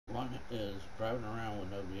is driving around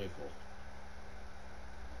with no vehicle.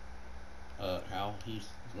 How he's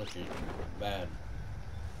looking bad.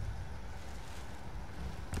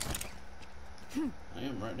 I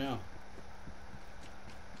am right now.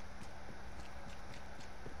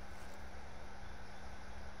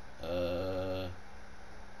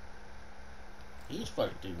 He's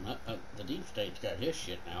fucked him. The deep state's got his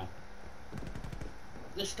shit now.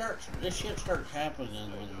 This shit starts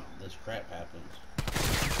happening when this crap happens.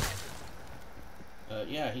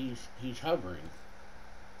 Yeah, he's hovering.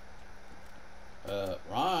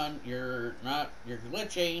 Ron, you're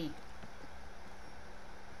glitching.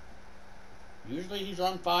 Usually he's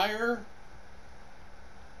on fire.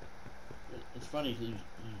 It's funny.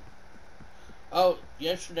 Oh,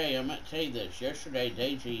 yesterday, I meant to tell you this. Yesterday,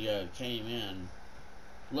 Daisy came in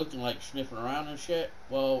looking like sniffing around and shit.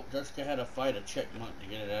 Well, Jessica had to fight a chipmunk to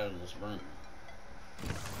get it out of this room.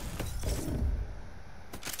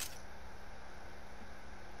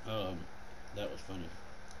 That was funny.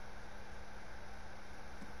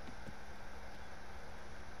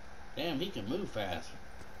 Damn, he can move fast.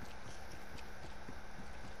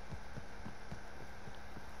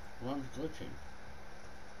 Ron's glitching.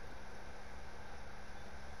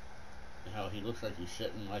 How he looks like he's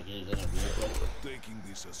sitting like he's in a vehicle. Taking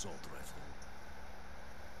this assault rifle.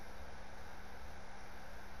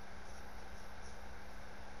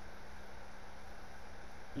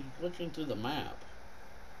 He's glitching through the map.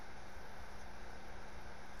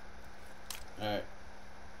 Alright.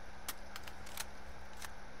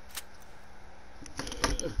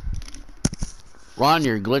 Ron,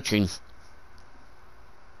 you're glitching.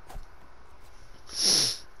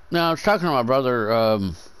 No, I was talking to my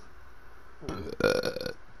brother,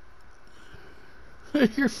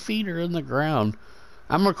 your feet are in the ground.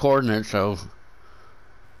 I'm recording it, so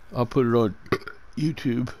I'll put it on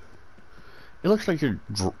YouTube. It looks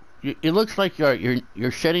like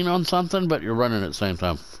you're shedding on something, but you're running at the same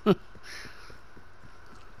time.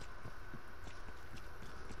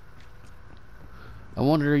 I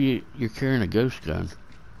wonder you're carrying a ghost gun.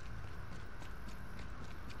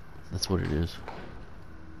 That's what it is.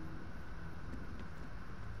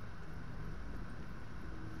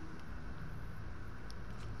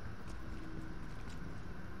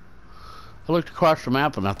 I looked across the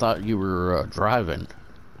map and I thought you were driving.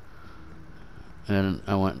 And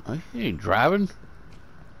I went, oh, you ain't driving?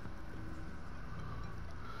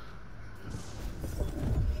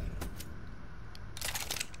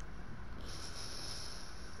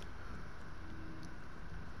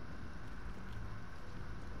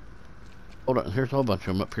 Hold on, here's a whole bunch of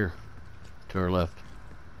them up here to our left.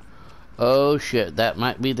 Oh shit, that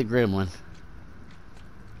might be the gremlin.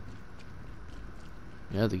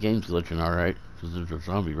 Yeah, the game's glitching alright, because there's a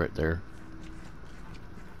zombie right there.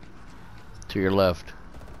 To your left.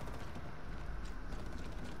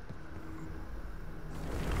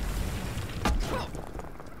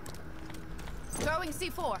 Throwing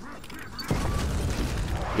C4.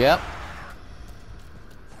 Yep.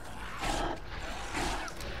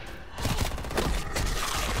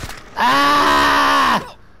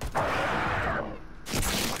 Ah!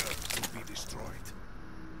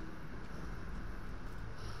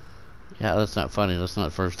 Yeah, that's not funny. That's not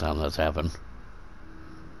the first time that's happened.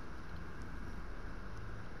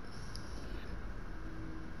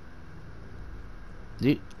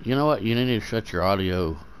 You know what? You need to shut your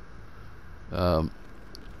audio. You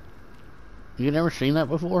never seen that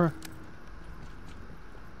before?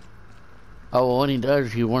 Oh, well, when he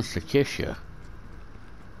does, he wants to kiss you.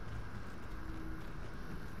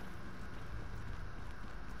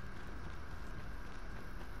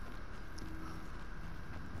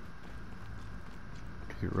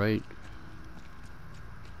 To your right.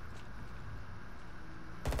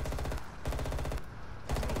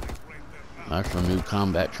 That's some new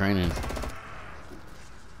combat training.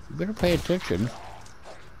 You better pay attention.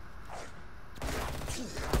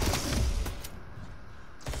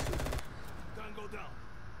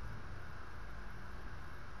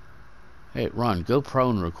 Hey, Ron, go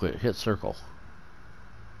prone real quick. Hit circle.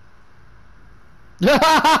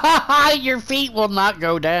 Your feet will not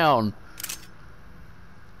go down.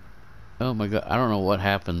 Oh my god, I don't know what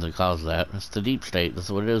happened to cause that. It's the deep state. That's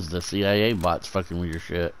what it is. The CIA bots fucking with your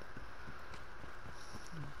shit.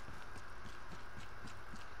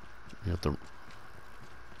 You have to...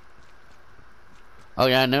 Oh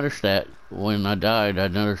yeah, I noticed that. When I died, I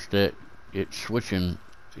noticed that it's switching.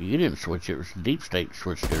 You didn't switch it. It was the deep state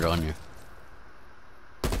switched it on you.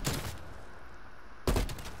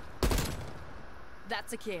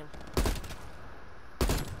 That's a kill.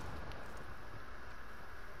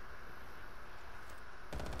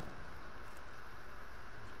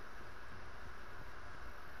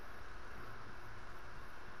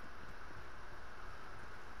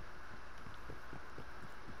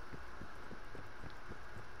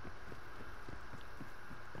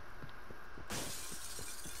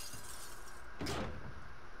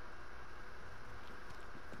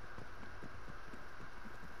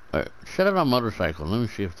 Alright, set it on motorcycle. Let me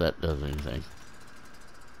see if that does anything.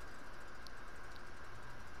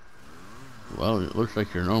 Well, it looks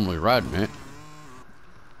like you're normally riding it.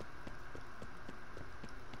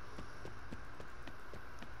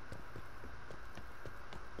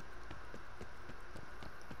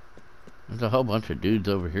 There's a whole bunch of dudes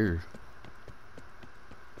over here.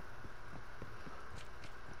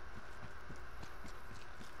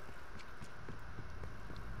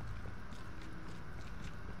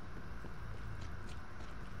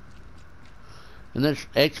 And this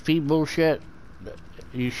XP bullshit,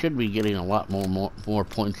 you should be getting a lot more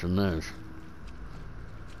points than this.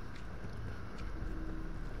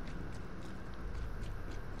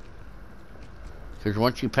 Because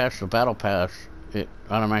once you pass the battle pass, it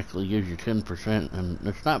automatically gives you 10%, and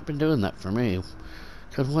it's not been doing that for me.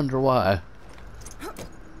 Because wonder why.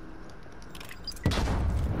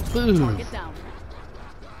 Boom. Target down.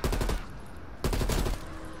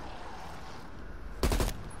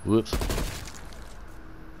 Whoops.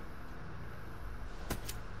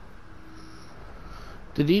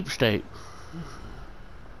 The deep state.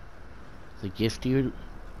 The gift you...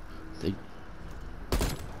 The...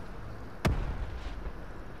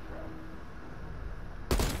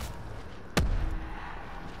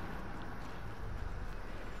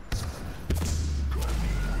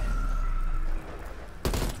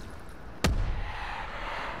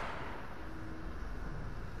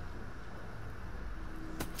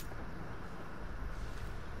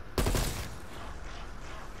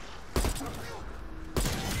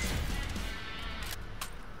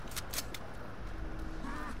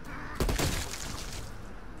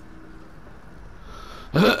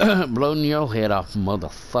 Blowing your head off,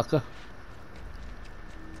 motherfucker.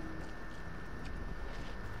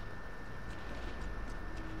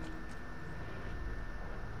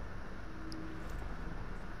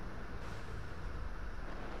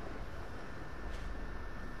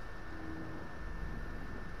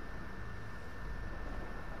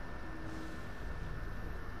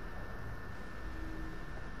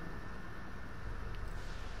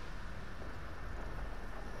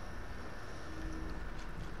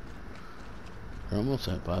 We're almost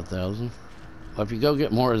at 5,000. Well, if you go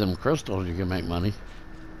get more of them crystals, you can make money.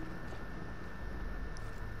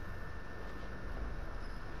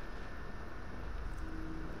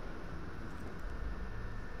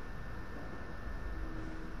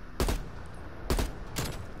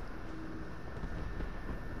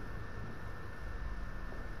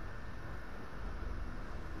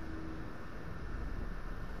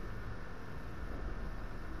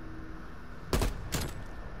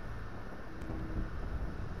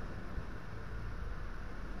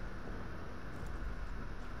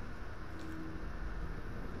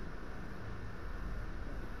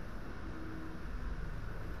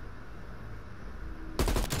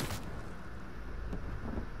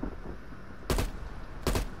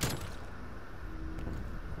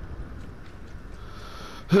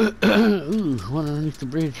 Ooh, one underneath the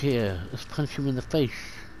bridge here. Let's punch him in the face.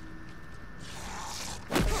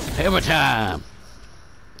 Hammer time!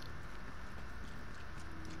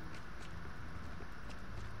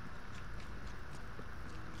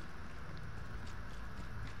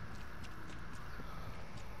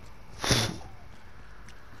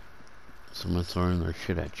 Someone throwing their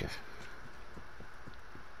shit at you.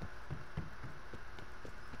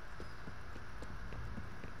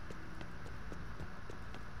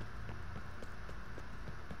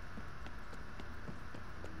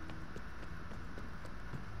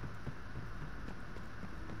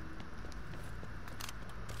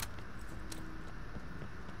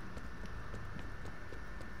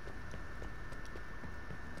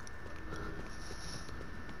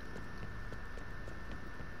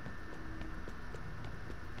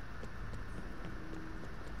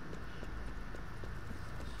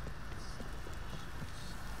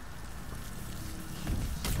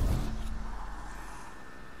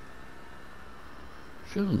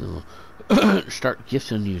 Soon they'll start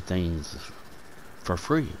gifting you things for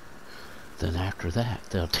free. Then after that,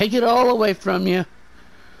 they'll take it all away from you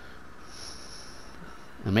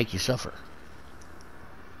and make you suffer.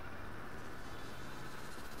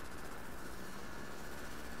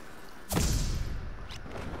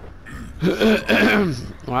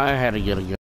 Well, I had to get a gun.